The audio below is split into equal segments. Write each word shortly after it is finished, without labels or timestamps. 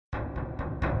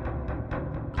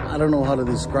I don't know how to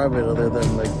describe it other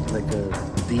than like a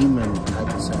demon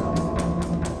type of sound.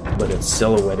 But it's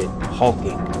silhouetted,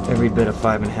 hulking, every bit of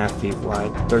 5.5 feet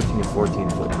wide, 13 to 14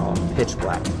 foot tall, pitch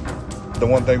black. The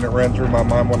one thing that ran through my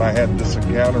mind when I had this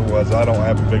encounter was I don't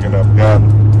have a big enough gun.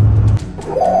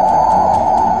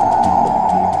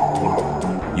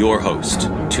 Your host,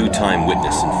 two-time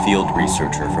witness and field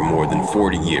researcher for more than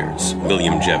 40 years,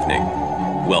 William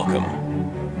Jevning. Welcome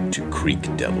to Creek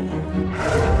Devil.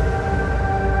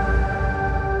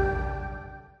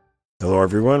 Hello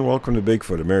everyone, welcome to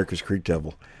Bigfoot, America's Creek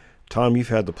Devil. Tom, you've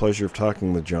had the pleasure of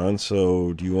talking with John,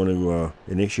 so do you want to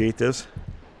initiate this?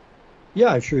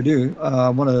 Yeah, I sure do. I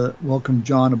want to welcome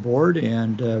John aboard,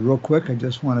 and real quick, I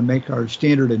just want to make our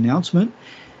standard announcement.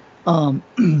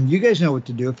 You guys know what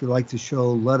to do. If you like the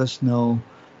show, let us know.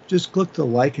 Just click the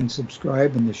like and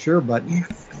subscribe and the share button.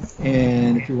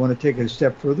 And if you want to take it a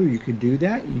step further, you can do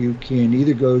that. You can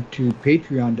either go to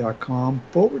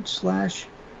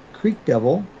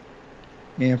patreon.com/creekdevil,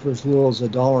 and for as little as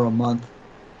 $1 a month,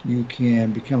 you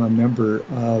can become a member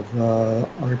of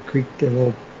our Creek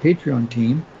Devil Patreon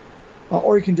team.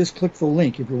 Or you can just click the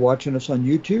link. If you're watching us on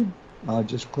YouTube,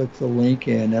 just click the link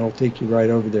and that'll take you right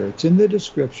over there. It's in the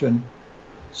description.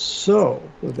 So,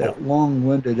 with that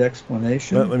long-winded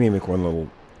explanation... Let me make one little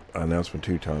announcement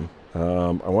too, Tom.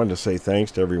 I wanted to say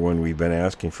thanks to everyone. We've been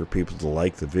asking for people to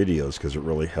like the videos because it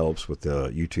really helps with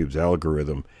YouTube's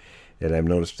algorithm. And I've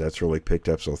noticed that's really picked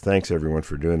up. So thanks everyone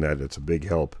for doing that. It's a big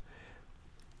help.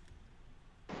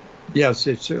 Yes,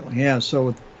 it certainly has.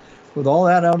 So with all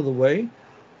that out of the way,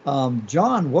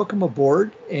 John, welcome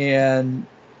aboard. And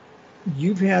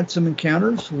you've had some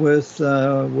encounters with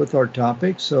our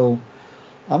topic. So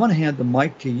I'm going to hand the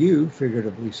mic to you,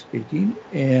 figuratively speaking,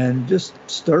 and just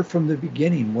start from the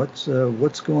beginning. What's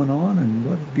going on, and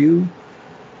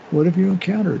what have you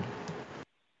encountered?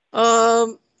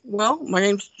 Well, my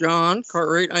name's John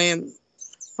Cartwright. I am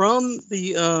from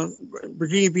the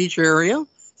Virginia Beach area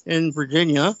in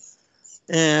Virginia,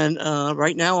 and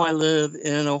right now I live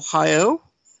in Ohio,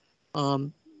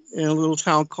 in a little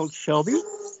town called Shelby.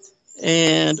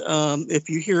 And if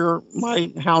you hear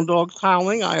my hound dogs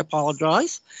howling, I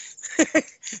apologize.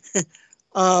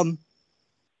 I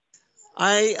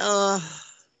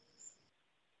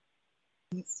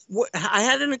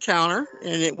had an encounter,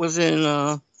 and it was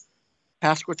in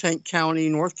Pasquotank County,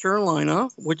 North Carolina,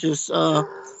 which is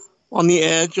on the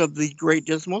edge of the Great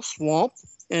Dismal Swamp.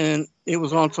 And it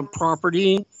was on some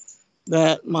property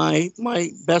that my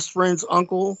best friend's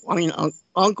uncle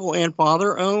and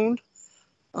father owned.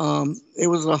 It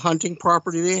was a hunting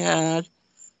property they had,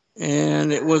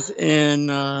 and it was in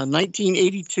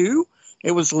 1982.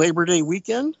 It was Labor Day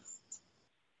weekend,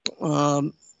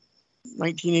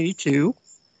 1982,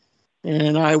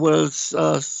 and I was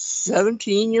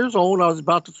 17 years old. I was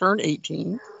about to turn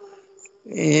 18,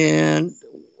 and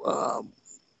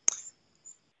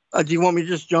do you want me to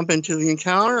just jump into the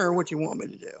encounter, or what do you want me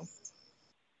to do?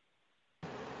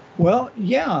 Well,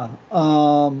 yeah.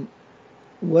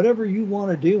 Whatever you want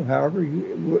to do, however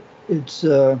it's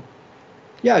go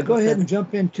ahead and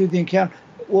jump into the encounter.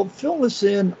 Well, fill us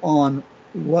in on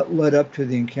what led up to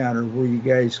the encounter. Were you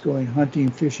guys going hunting,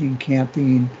 fishing,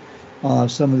 camping,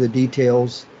 some of the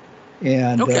details,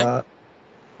 and and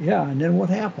then what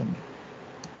happened?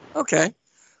 Okay.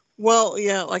 Well,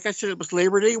 yeah, like I said, it was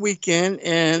Labor Day weekend,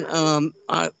 and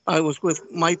I was with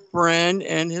my friend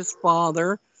and his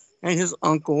father and his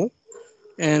uncle.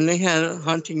 And they had a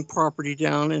hunting property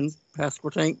down in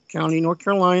Pasquotank County, North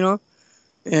Carolina.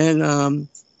 And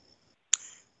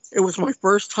it was my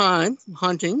first time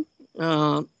hunting.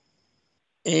 And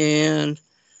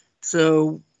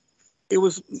so it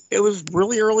was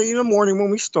really early in the morning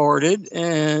when we started.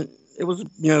 And it was,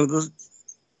 the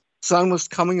sun was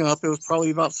coming up. It was probably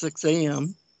about 6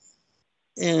 a.m.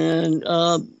 And,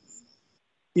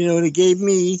 they gave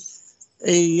me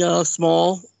a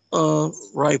small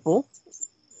rifle.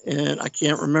 And I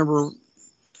can't remember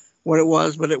what it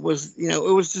was, but it was, it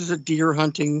was just a deer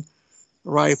hunting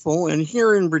rifle. And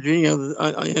here in Virginia,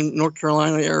 in North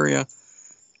Carolina area,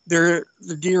 the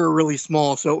deer are really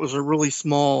small, so it was a really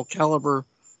small caliber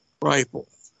rifle.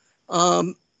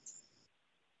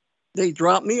 They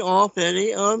dropped me off at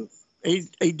a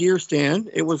deer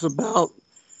stand. It was about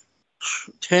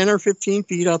 10 or 15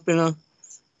 feet up in a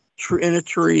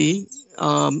tree.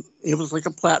 It was like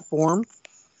a platform.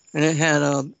 And it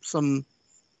had some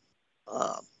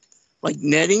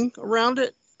netting around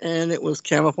it, and it was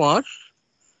camouflaged.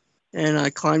 And I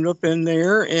climbed up in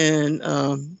there and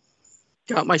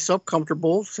got myself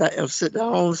comfortable, sit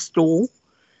down on a stool,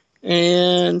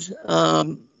 and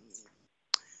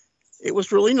it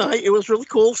was really nice. It was really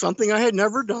cool, something I had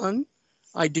never done.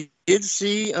 I did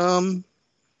see, you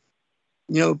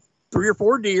know, 3 or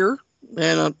 4 deer,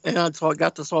 and I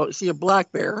got to see a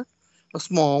black bear, a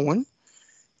small one.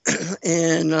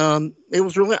 And it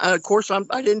was really, of course,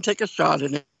 I didn't take a shot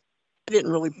in it. I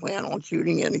didn't really plan on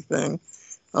shooting anything.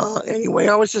 Anyway,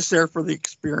 I was just there for the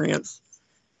experience.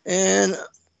 And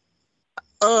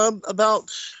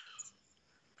about,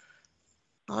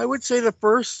 I would say it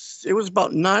was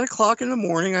about 9 o'clock in the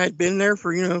morning. I had been there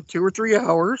for, 2 or 3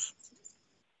 hours.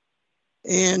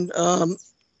 And the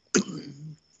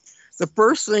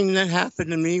first thing that happened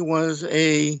to me was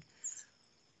a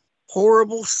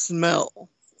horrible smell.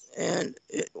 And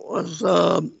it was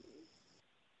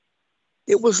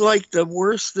like the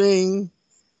worst thing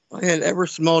I had ever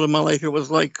smelled in my life. It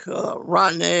was like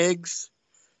rotten eggs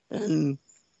and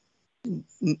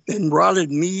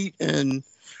rotted meat and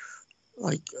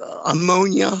like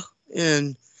ammonia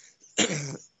and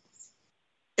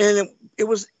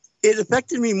it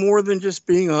affected me more than just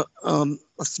being a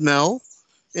smell.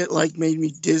 It like made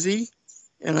me dizzy,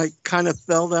 and I kind of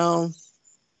fell down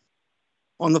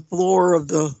on the floor of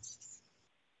the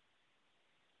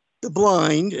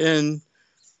blind, and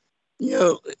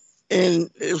and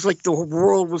it was like the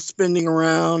world was spinning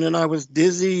around, and I was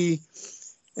dizzy,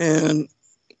 and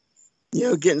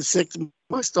getting sick to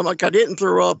my stomach. I didn't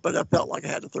throw up, but I felt like I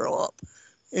had to throw up,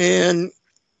 and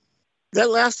that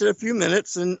lasted a few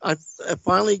minutes, and I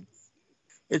finally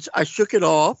I shook it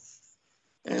off,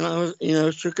 and I was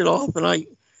shook it off, and I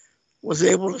was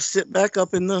able to sit back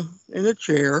up in the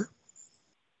chair.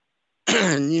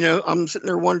 And, I'm sitting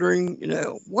there wondering,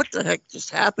 what the heck just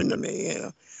happened to me?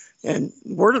 And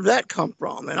where did that come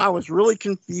from? And I was really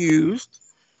confused.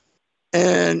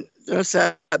 And then I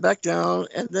sat back down,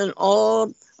 and then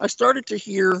I started to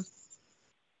hear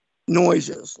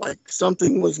noises, like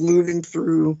something was moving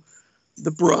through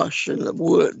the brush and the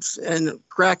woods, and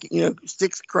cracking,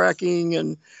 sticks cracking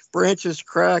and branches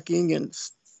cracking and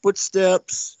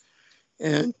footsteps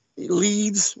and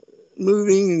leaves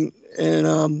moving.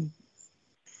 And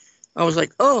I was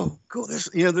like, oh, cool.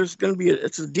 There's going to be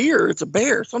it's a deer, it's a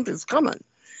bear, something's coming.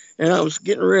 And I was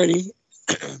getting ready.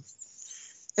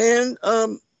 And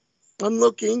I'm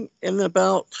looking, and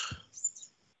about,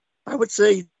 I would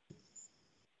say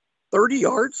 30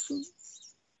 yards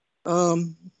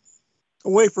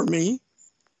away from me,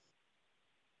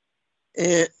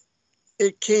 it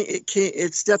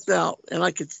stepped out, and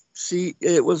I could see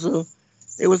it was a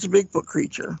Bigfoot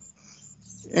creature.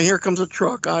 And here comes a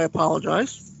truck. I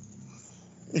apologize.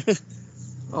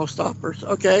 Oh, stoppers.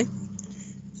 Okay.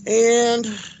 And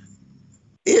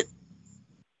it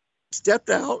stepped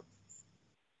out,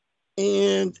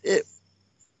 and it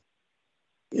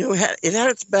had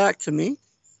its back to me,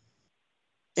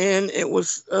 and it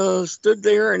was stood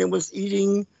there, and it was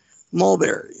eating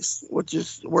mulberries,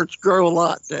 which grow a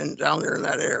lot down there in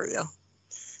that area.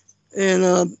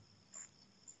 And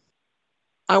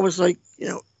I was like,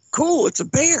 cool, it's a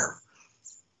bear.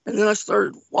 And then I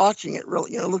started watching it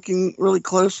really, looking really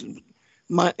close. And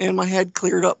my head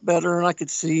cleared up better, and I could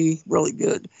see really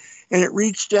good. And it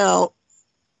reached out,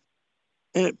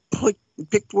 and it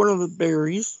picked one of the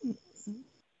berries.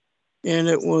 And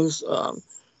it was, I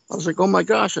was like, oh my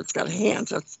gosh, it's got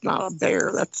hands. That's not a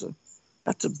bear. That's a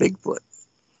Bigfoot.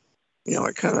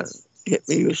 It kind of hit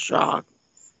me with shock.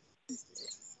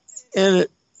 And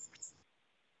it,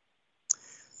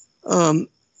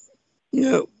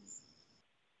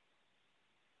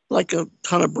 like a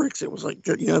ton of bricks. It was like,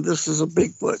 this is a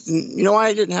Bigfoot. And,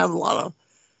 I didn't have a lot of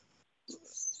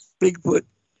Bigfoot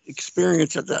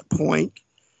experience at that point.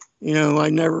 I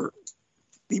never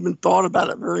even thought about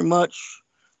it very much,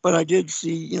 but I did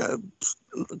see, a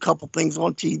couple things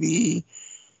on TV.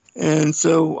 And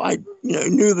so I,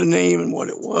 knew the name and what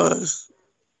it was.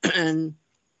 And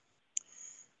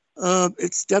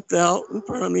it stepped out in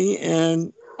front of me,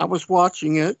 and I was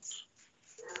watching it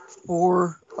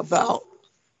for about,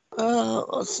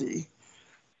 let's see,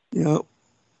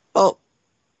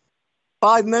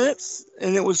 5 minutes,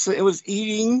 and it was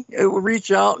eating. It would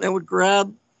reach out, and it would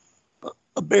grab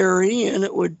a berry, and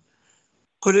it would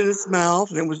put it in its mouth,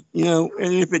 and it was,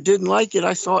 and if it didn't like it,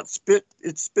 I saw it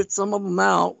spit some of them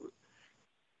out.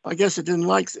 I guess it didn't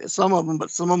like some of them,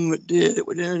 but some of them it did. It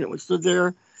would stood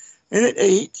there, and it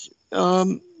ate.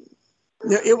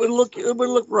 It would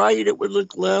look right, it would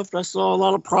look left. I saw a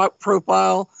lot of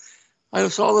profile. I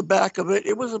saw the back of it.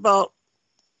 It was about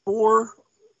 4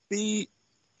 feet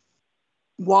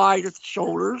wide at the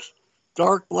shoulders,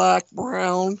 dark black,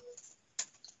 brown.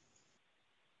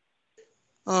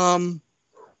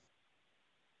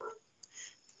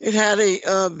 It had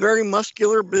a very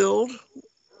muscular build.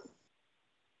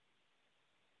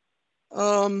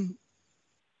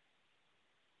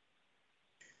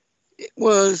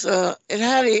 It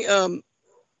had a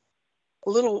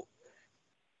little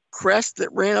crest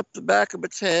that ran up the back of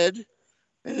its head,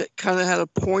 and it kind of had a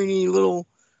pointy little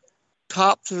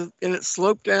top and it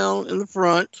sloped down in the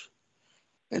front.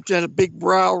 It had a big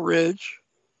brow ridge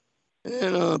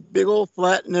and a big old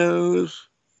flat nose,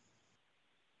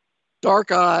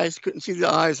 dark eyes, couldn't see the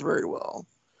eyes very well.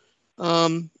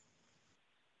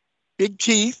 Big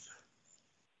teeth.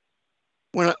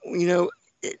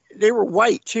 They were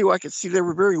white too. I could see they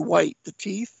were very white, the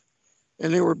teeth,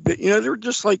 and they were big. They were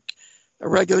just like a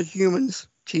regular human's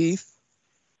teeth,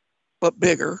 but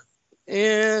bigger.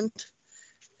 And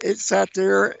it sat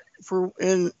there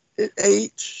and it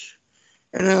ate,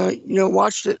 and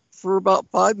watched it for about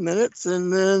 5 minutes,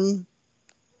 and then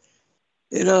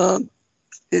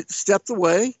it stepped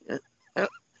away, and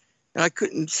I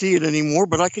couldn't see it anymore,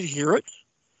 but I could hear it,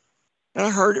 and I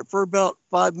heard it for about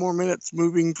 5 more minutes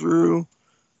moving through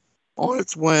on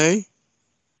its way,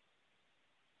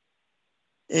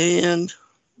 and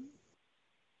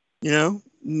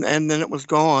and then it was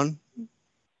gone,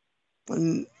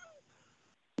 and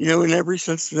and ever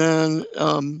since then,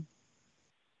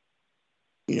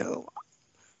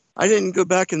 I didn't go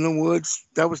back in the woods.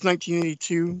 That was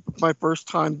 1982. My first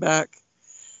time back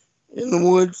in the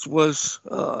woods was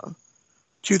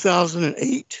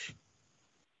 2008,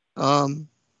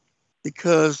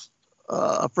 because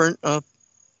a friend,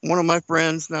 one of my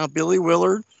friends now, Billy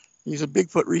Willard, he's a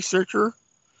Bigfoot researcher.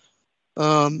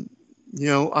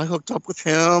 I hooked up with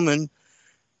him, and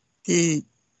he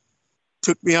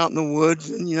took me out in the woods,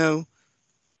 and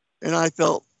I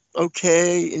felt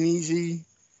okay and easy,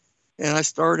 and I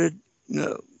started,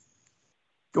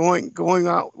 going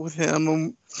out with him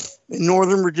in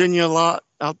Northern Virginia a lot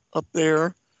up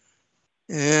there,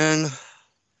 and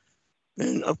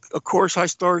then of course I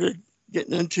started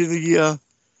getting into the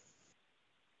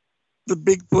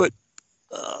Bigfoot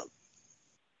the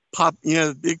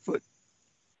Bigfoot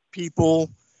people.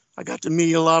 I got to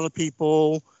meet a lot of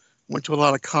people, went to a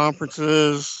lot of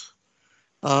conferences,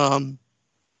 was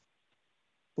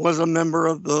a member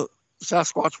of the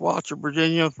Sasquatch Watch of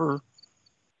Virginia for,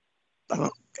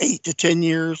 8 to 10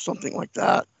 years, something like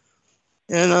that.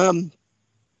 And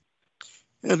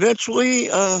eventually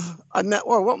I met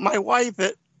my wife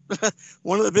at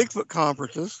one of the Bigfoot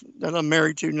conferences that I'm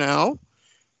married to now.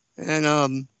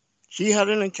 And she had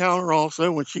an encounter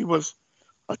also when she was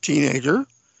a teenager,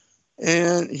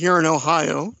 and here in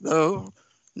Ohio, though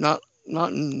not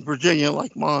in Virginia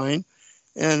like mine.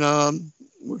 And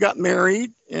we got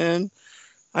married, and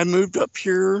I moved up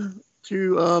here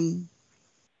to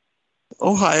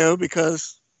Ohio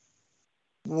because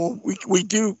we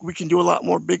can do a lot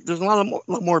more there's a lot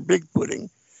more Bigfooting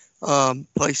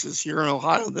places here in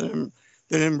Ohio than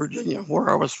in Virginia, where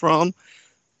I was from.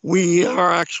 We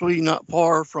are actually not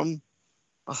far from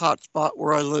a hot spot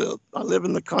where I live. I live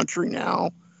in the country now.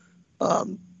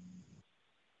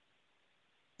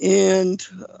 And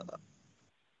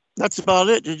that's about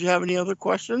it. Did you have any other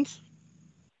questions?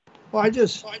 Well,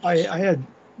 I had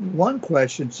one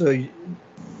question. So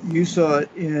you saw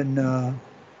it in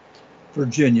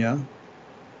Virginia.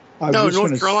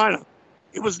 North Carolina.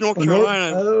 It was North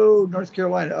Carolina. North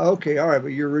Carolina. Okay, all right. But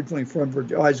you're originally from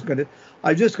Virginia. I was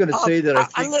just gonna say that I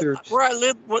think there's where I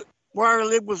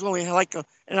live was only like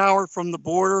an hour from the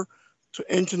border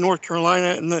into North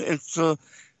Carolina,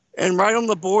 and right on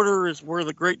the border is where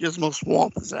the Great Dismal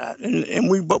Swamp is at, and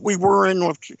we were on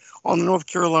the North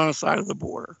Carolina side of the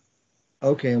border.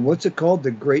 Okay, and what's it called?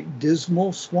 The Great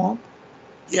Dismal Swamp?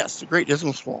 Yes, the Great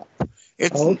Dismal Swamp.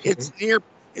 It's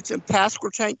in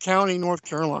Pasquotank County, North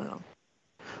Carolina.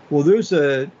 Well, there's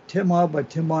a 10 mile by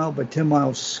 10 mile by 10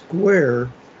 mile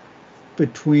square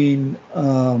between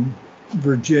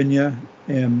Virginia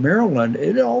and Maryland.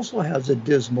 It also has a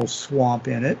dismal swamp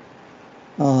in it.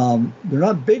 They're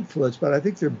not Bigfoots, but I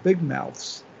think they're big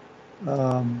mouths.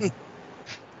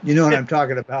 You know what I'm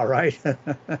talking about, right?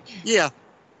 Yeah.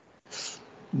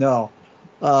 No.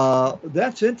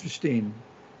 That's interesting.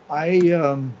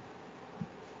 I've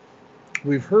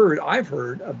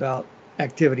heard about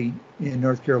activity in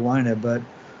North Carolina, but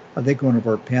I think one of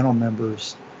our panel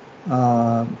members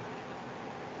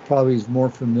probably is more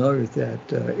familiar with that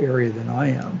area than I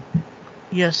am.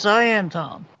 Yes, I am,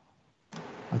 Tom.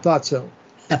 I thought so.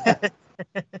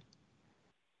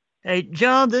 Hey,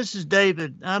 John, this is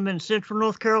David. I'm in Central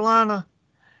North Carolina.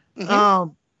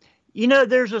 Mm-hmm.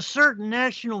 There's a certain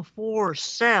national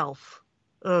forest south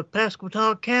of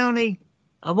Pasquotank County.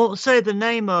 I won't say the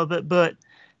name of it, but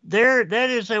that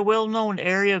is a well-known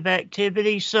area of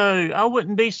activity. So I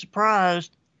wouldn't be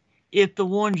surprised if the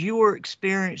ones you were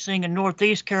experiencing in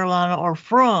Northeast Carolina are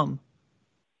from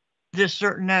this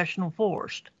certain national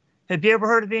forest. Have you ever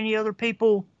heard of any other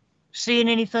people seeing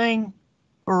anything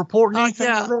or reporting anything?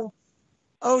 Yeah.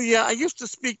 Oh yeah, I used to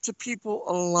speak to people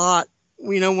a lot.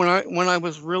 You know, when I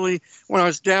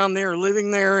was down there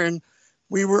living there, and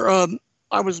we were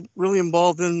I was really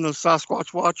involved in the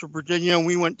Sasquatch Watch of Virginia.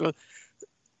 We went to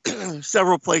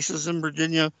several places in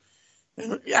Virginia,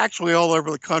 and actually all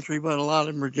over the country, but a lot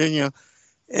in Virginia.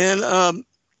 And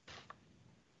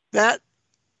that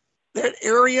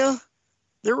area,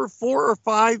 there were 4 or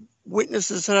 5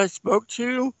 witnesses that I spoke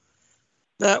to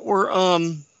that were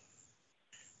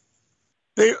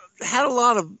they had a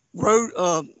lot of road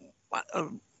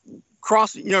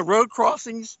road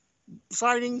crossings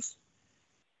sightings,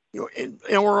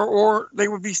 or they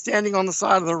would be standing on the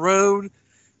side of the road.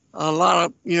 A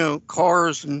lot of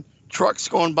cars and trucks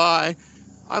going by.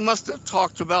 I must have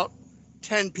talked to about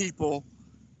 10 people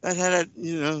that had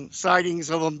sightings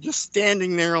of them just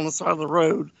standing there on the side of the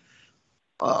road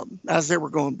as they were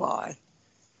going by.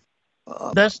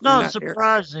 That's not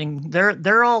surprising.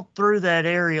 They're all through that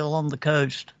area along the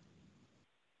coast.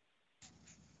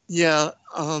 Yeah,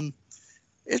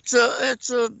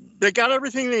 they got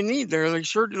everything they need there.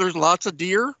 There's lots of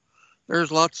deer.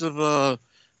 There's lots of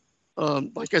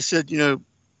like I said,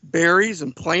 berries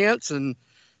and plants and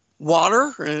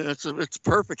water, and it's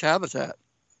perfect habitat.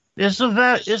 It's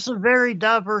a very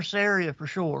diverse area for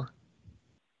sure.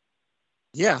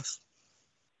 Yes,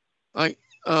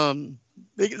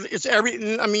 it's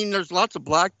everything. I mean, there's lots of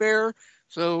black bear.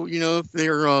 So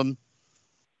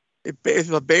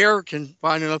if a bear can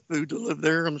find enough food to live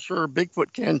there, I'm sure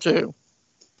Bigfoot can too.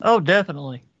 Oh,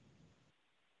 definitely.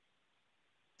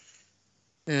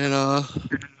 And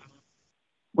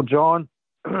well, John,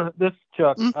 this is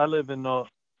Chuck. I live in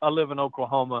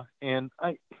Oklahoma, and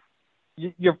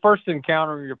your first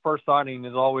encounter, your first sighting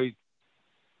is always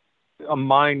a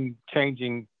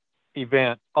mind-changing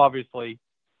event, obviously.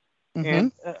 Mm-hmm.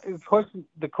 And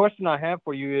the question I have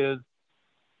for you is,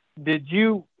 did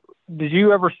you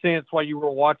ever sense while you were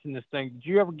watching this thing, did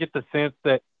you ever get the sense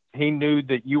that he knew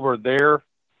that you were there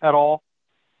at all?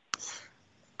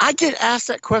 I get asked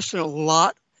that question a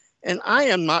lot, and I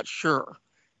am not sure.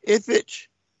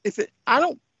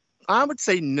 I would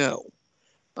say no,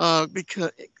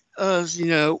 because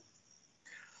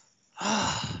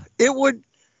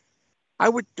I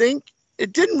would think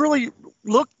it didn't really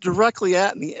look directly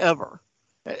at me ever.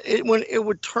 It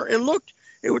would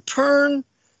turn,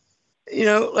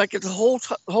 like the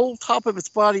whole top of its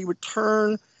body would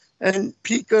turn and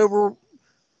peek over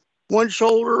one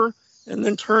shoulder and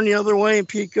then turn the other way and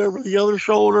peek over the other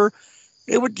shoulder.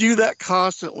 It would do that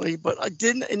constantly, but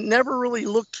it never really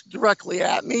looked directly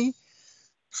at me.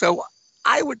 So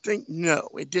I would think no,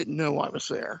 it didn't know I was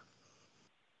there.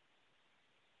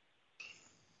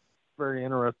 Very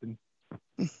interesting.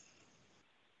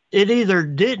 It either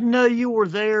didn't know you were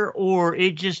there or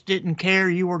it just didn't care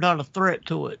you were not a threat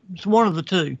to it. It's one of the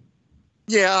two.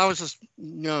 Yeah, I was just,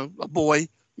 a boy.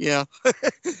 Yeah.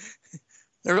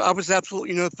 I was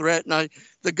absolutely no threat. And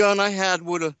the gun I had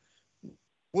probably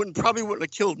wouldn't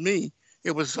have killed me.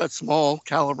 It was a small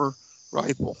caliber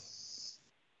rifle.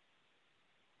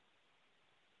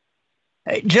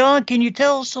 Hey, John, can you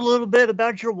tell us a little bit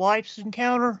about your wife's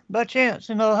encounter by chance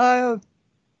in Ohio?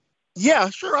 Yeah,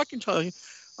 sure, I can tell you.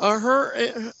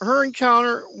 Her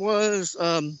encounter was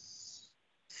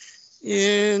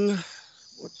in,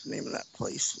 what's the name of that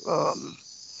place?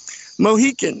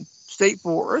 Mohican State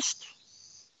Forest.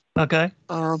 Okay.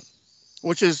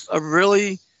 Which is a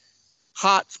really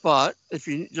hot spot.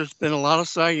 There's been a lot of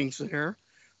sightings there.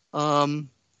 And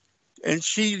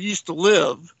she used to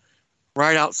live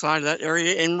right outside of that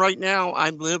area. And right now I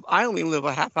only live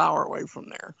a half hour away from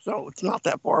there. So it's not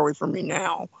that far away from me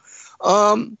now.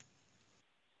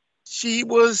 She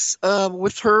was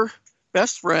with her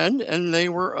best friend, and they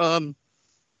were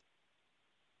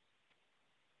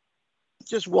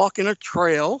just walking a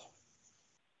trail.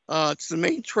 It's the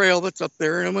main trail that's up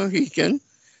there in a Mohican.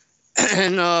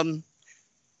 And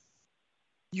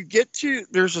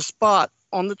there's a spot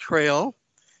on the trail.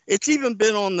 It's even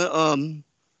been on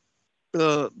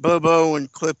the Bobo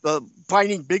and Clip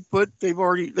Finding Bigfoot.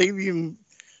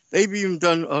 They've even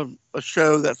done a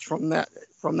show that's from that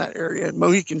area,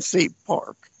 Mohican State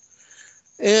Park.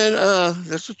 And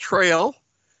there's a trail.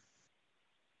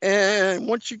 And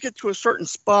once you get to a certain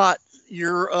spot,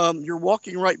 you're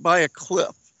walking right by a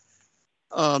cliff.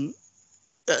 And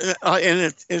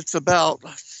it's about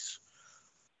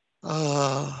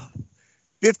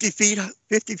 50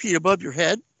 feet above your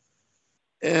head.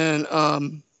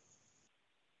 And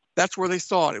that's where they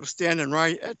saw it. It was standing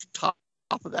right at the top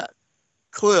of that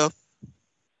cliff.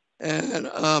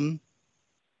 And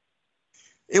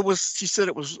She said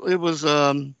it was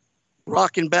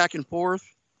rocking back and forth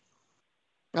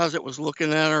as it was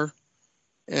looking at her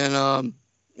and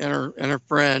her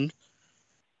friend.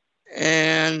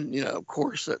 And, of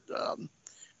course, that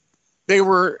they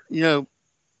were, 20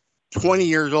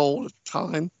 years old at the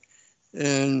time,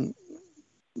 and,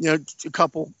 a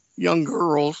couple young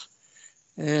girls,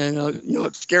 and,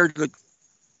 it scared the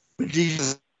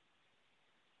Jesus.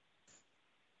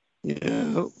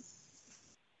 Did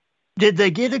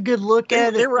they get a good look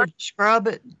at it or describe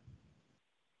it?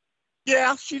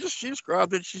 Yeah, she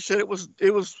described it. She said it was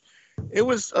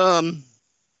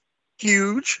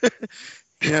huge.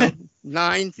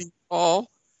 9 feet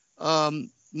tall,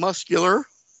 muscular,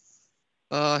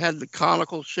 had the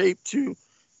conical shape too.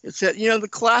 It said, the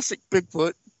classic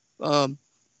Bigfoot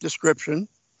description,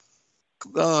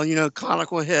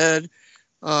 conical head.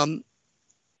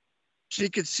 She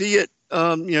could see it,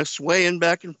 swaying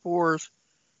back and forth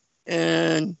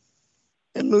and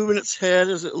moving its head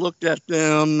as it looked at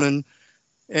them.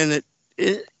 And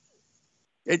it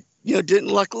didn't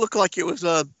look like it was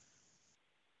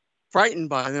frightened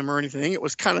by them or anything. It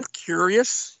was kind of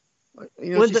curious.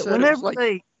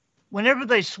 Whenever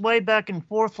they sway back and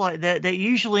forth like that, that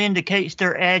usually indicates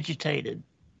they're agitated.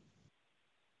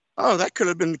 Oh, that could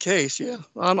have been the case. Yeah.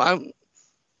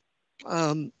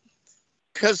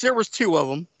 Because there was 2 of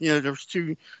them. There was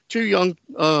two young,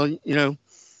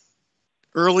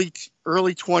 early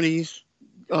 20s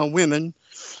women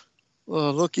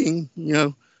looking,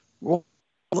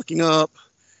 looking up.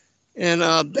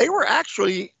 And they were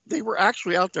actually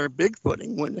out there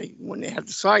bigfooting when they had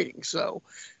the sighting. So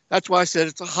that's why I said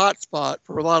it's a hot spot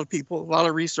for a lot of people. A lot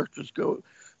of researchers go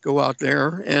out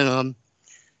there, and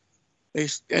they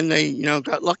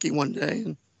got lucky one day.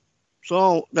 And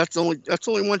so that's only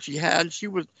one she had.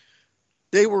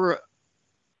 They were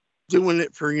doing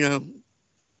it for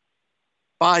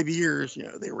 5 years.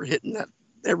 They were hitting that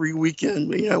every weekend.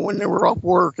 when they were off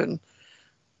work and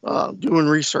doing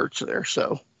research there.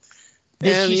 So.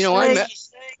 And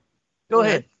Go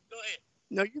ahead.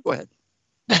 No, you go ahead.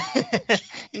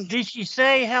 Did she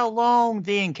say how long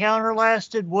the encounter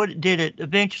lasted? Did it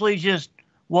eventually just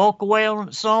walk away on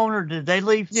its own, or did they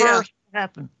leave first? What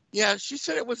happened? Yeah, she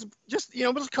said it was just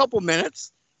it was a couple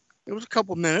minutes. It was a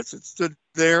couple minutes. It stood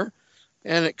there,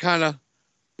 and it kind of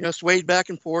swayed back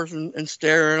and forth and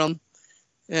stared at them,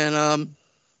 and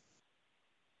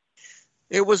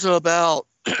it was about.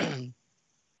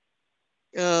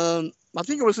 I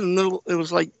think it was in the middle. It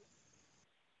was like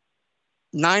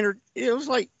 9 or it was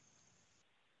like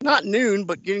not noon,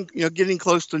 but getting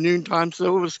close to noon time.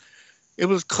 So it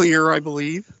was clear, I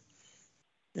believe.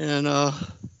 And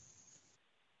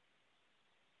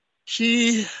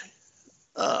she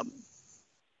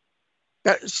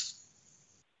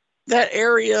that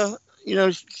area,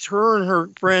 her and her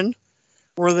friend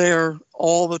were there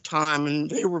all the time, and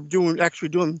they were actually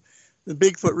doing the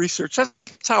Bigfoot research. That's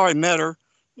how I met her.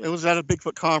 It was at a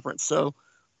Bigfoot conference. So,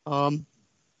 and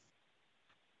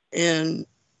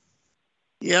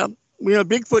yeah,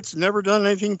 Bigfoot's never done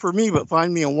anything for me but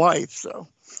find me a wife. So,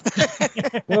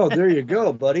 well, there you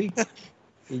go, buddy.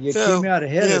 You came out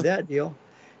ahead of that deal.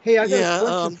 Hey, I got a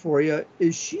question for you.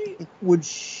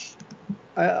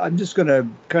 I'm just going to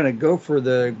kind of go for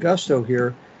the gusto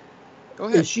here. Go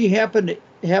ahead. If she happened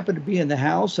to be in the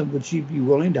house, and would she be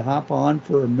willing to hop on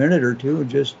for a minute or two and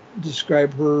just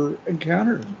describe her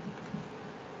encounter?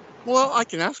 Well, I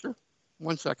can ask her.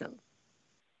 1 second.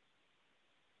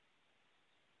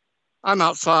 I'm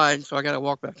outside, so I got to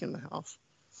walk back in the house.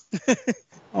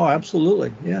 Oh,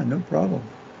 absolutely. Yeah, no problem.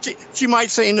 She might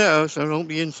say no, so don't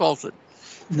be insulted.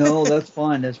 No, that's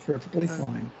fine. That's perfectly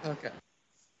fine. Okay.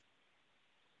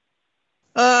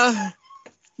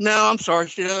 No, I'm sorry.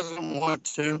 She doesn't want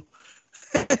to.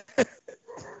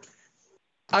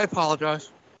 I apologize.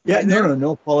 Yeah,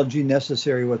 no apology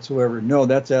necessary whatsoever. No,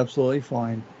 that's absolutely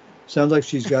fine. Sounds like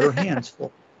she's got her hands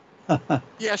full.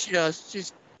 Yeah, she does.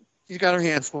 She's got her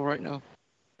hands full right now.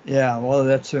 Yeah, well,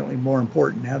 that's certainly more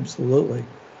important. Absolutely.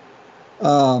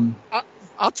 I'll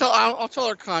tell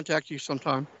her to contact you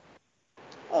sometime.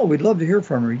 Oh, we'd love to hear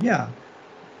from her. Yeah.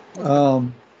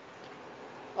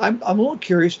 I'm a little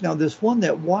curious now. This one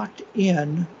that walked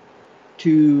in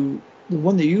to the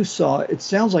one that you saw, it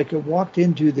sounds like it walked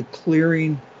into the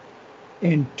clearing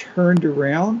and turned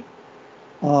around,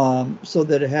 so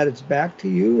that it had its back to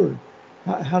you,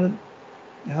 or how did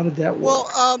that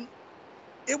work? Well,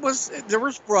 there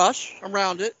was brush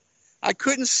around it. I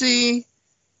couldn't see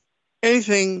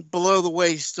anything below the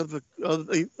waist of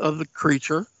the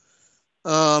creature.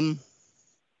 What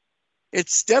it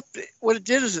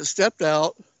did is it stepped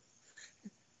out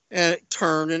and it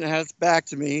turned and it had its back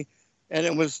to me, and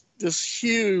it was this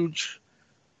huge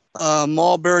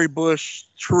mulberry bush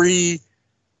tree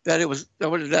that it was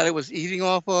eating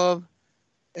off of,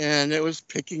 and it was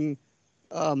picking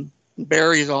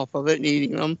berries off of it and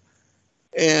eating them.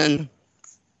 And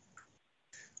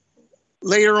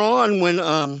later on, when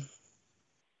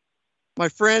my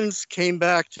friends came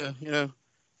back to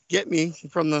get me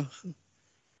from the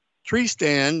tree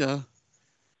stand, of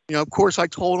course I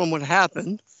told them what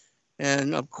happened,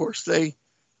 and of course they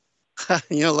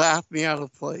laughed me out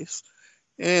of the place.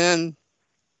 And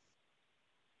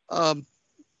but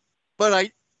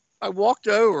I walked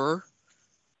over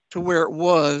to where it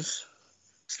was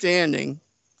standing,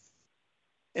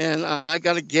 and I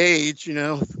got a gauge,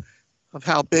 of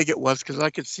how big it was, because I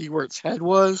could see where its head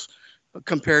was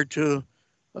compared to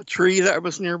a tree that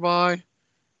was nearby.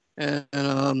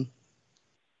 And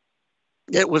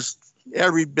it was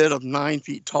every bit of 9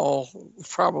 feet tall,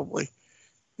 probably.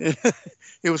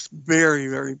 It was very,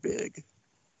 very big.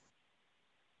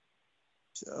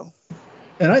 So.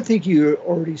 And I think you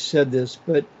already said this,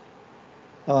 but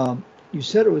you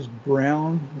said it was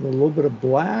brown with a little bit of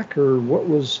black, or what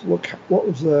was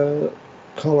the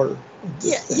color?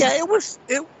 Yeah,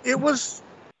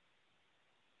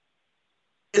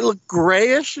 it looked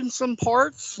grayish in some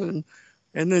parts, and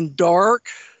then dark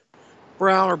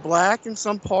brown or black in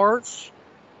some parts.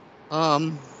 Yeah,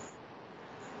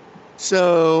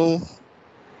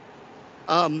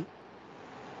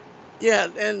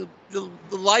 and the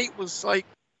light was like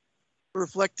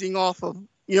reflecting off of,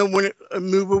 when it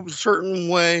moved a certain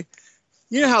way,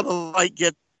 how the light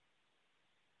gets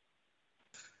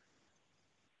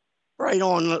right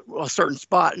on a certain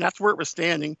spot, and that's where it was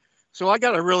standing. So I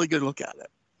got a really good look at it.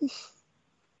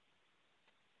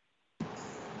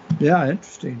 Yeah,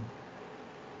 interesting.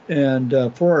 And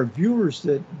for our viewers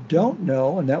that don't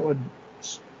know, and that would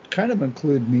kind of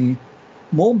include me,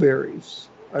 mulberries.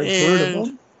 I've heard of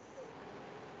them.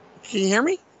 Can you hear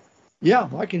me? Yeah,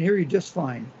 I can hear you just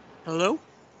fine. Hello?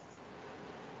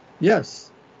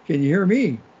 Yes. Can you hear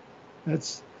me?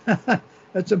 That's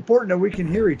that's important that we can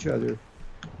hear each other.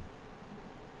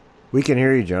 We can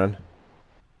hear you, John.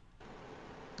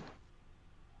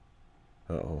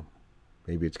 Uh-oh.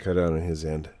 Maybe it's cut out on his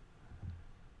end.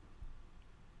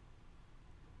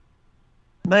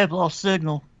 May have lost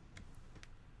signal.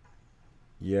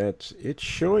 Yeah, it's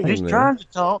showing He's in there. trying to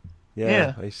talk.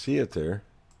 Yeah, I see it there.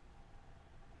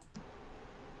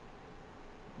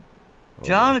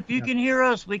 John, if you can hear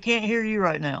us, we can't hear you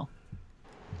right now.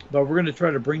 But we're going to try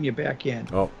to bring you back in.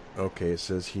 Oh, okay. It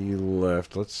says he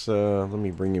left. Let me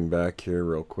bring him back here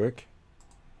real quick.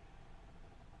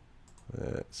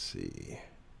 Let's see.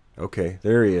 Okay,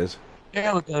 there he is.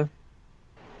 There we go.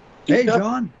 Hey,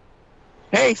 John.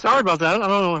 Hey, sorry about that. I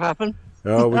don't know what happened.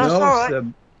 Oh, That's all right.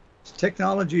 It's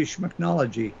technology,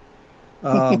 schmechnology.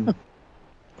 No,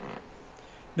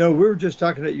 we were just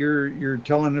talking that you're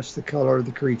telling us the color of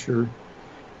the creature,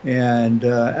 and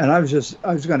I was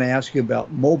going to ask you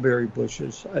about mulberry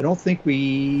bushes. I don't think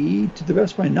we, to the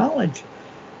best of my knowledge,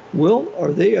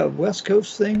 are they a West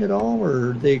Coast thing at all, or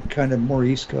are they kind of more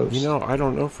East Coast? I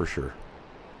don't know for sure.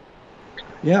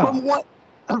 Yeah. From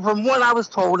what I was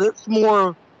told, it's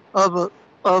more of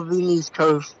an East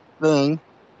Coast thing.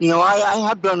 I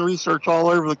have done research all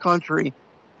over the country.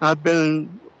 I've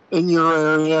been in your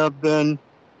area. I've been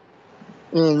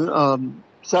in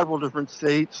several different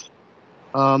states.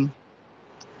 And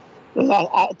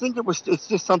I think it's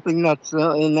just something that's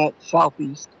in that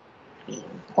southeast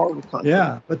part of the country.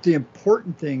 Yeah, but the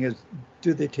important thing is,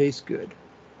 do they taste good?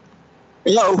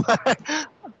 No,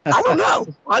 I don't know.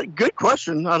 Good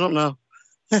question. I don't know.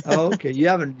 Oh, okay. You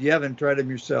haven't tried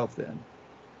them yourself then?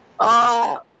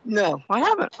 No, I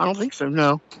haven't. I don't think so.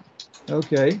 No.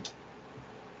 Okay.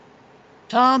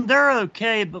 Tom, they're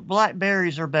okay, but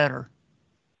blackberries are better.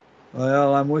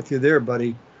 Well, I'm with you there,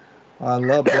 buddy. I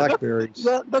love blackberries.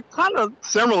 They're kind of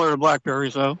similar to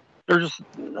blackberries, though. They're just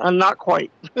not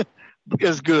quite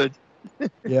as good.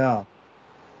 Yeah.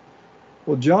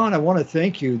 Well, John, I want to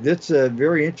thank you. That's a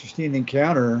very interesting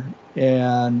encounter,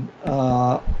 and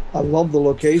I love the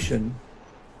location.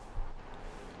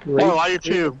 Great. Oh, I do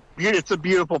too. It's a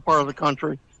beautiful part of the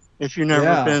country. If you've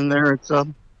never been there, it's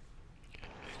I've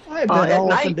been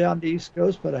all up and down the East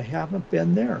Coast, but I haven't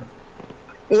been there.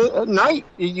 At night,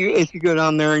 if you go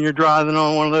down there and you're driving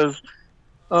on one of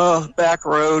those back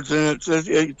roads, and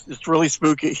it's really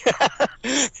spooky.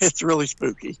 It's really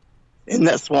spooky in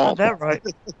that swamp. Is that right?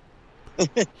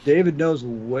 David knows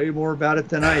way more about it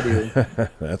than I do.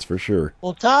 That's for sure.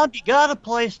 Well, Todd, you got a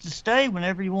place to stay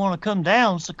whenever you want to come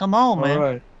down, so come on, man. All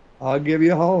right. I'll give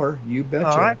you a holler. You betcha.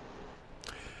 All right.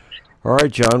 All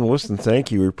right, John. Listen,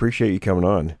 thank you. We appreciate you coming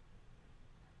on.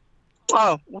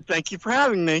 Oh, well, thank you for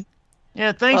having me.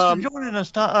 Yeah, thanks for joining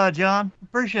us, John.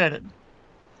 Appreciate it.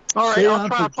 All right, Stay I'll on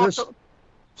try, for just- I'll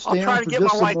stay try on to for get my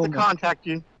just a wife to moment. contact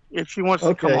you if she wants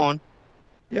to come Okay. on.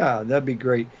 Yeah, that'd be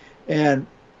great. And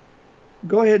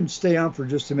go ahead and stay on for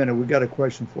just a minute. We got a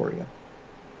question for you.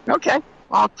 Okay.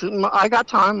 I got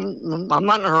time. I'm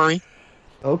not in a hurry.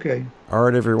 Okay. All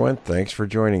right, everyone. Thanks for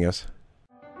joining us.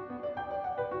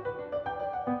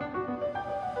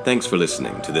 Thanks for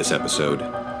listening to this episode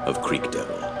of Creek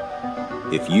Devil.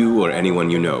 If you or anyone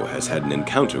you know has had an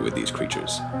encounter with these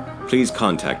creatures, please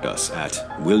contact us at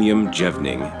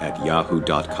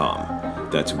wjevning@yahoo.com.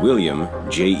 That's William,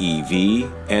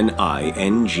 Jevning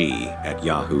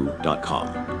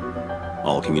 @yahoo.com.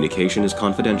 All communication is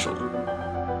confidential.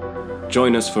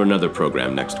 Join us for another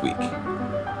program next week.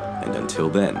 And until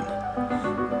then,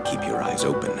 keep your eyes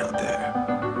open now.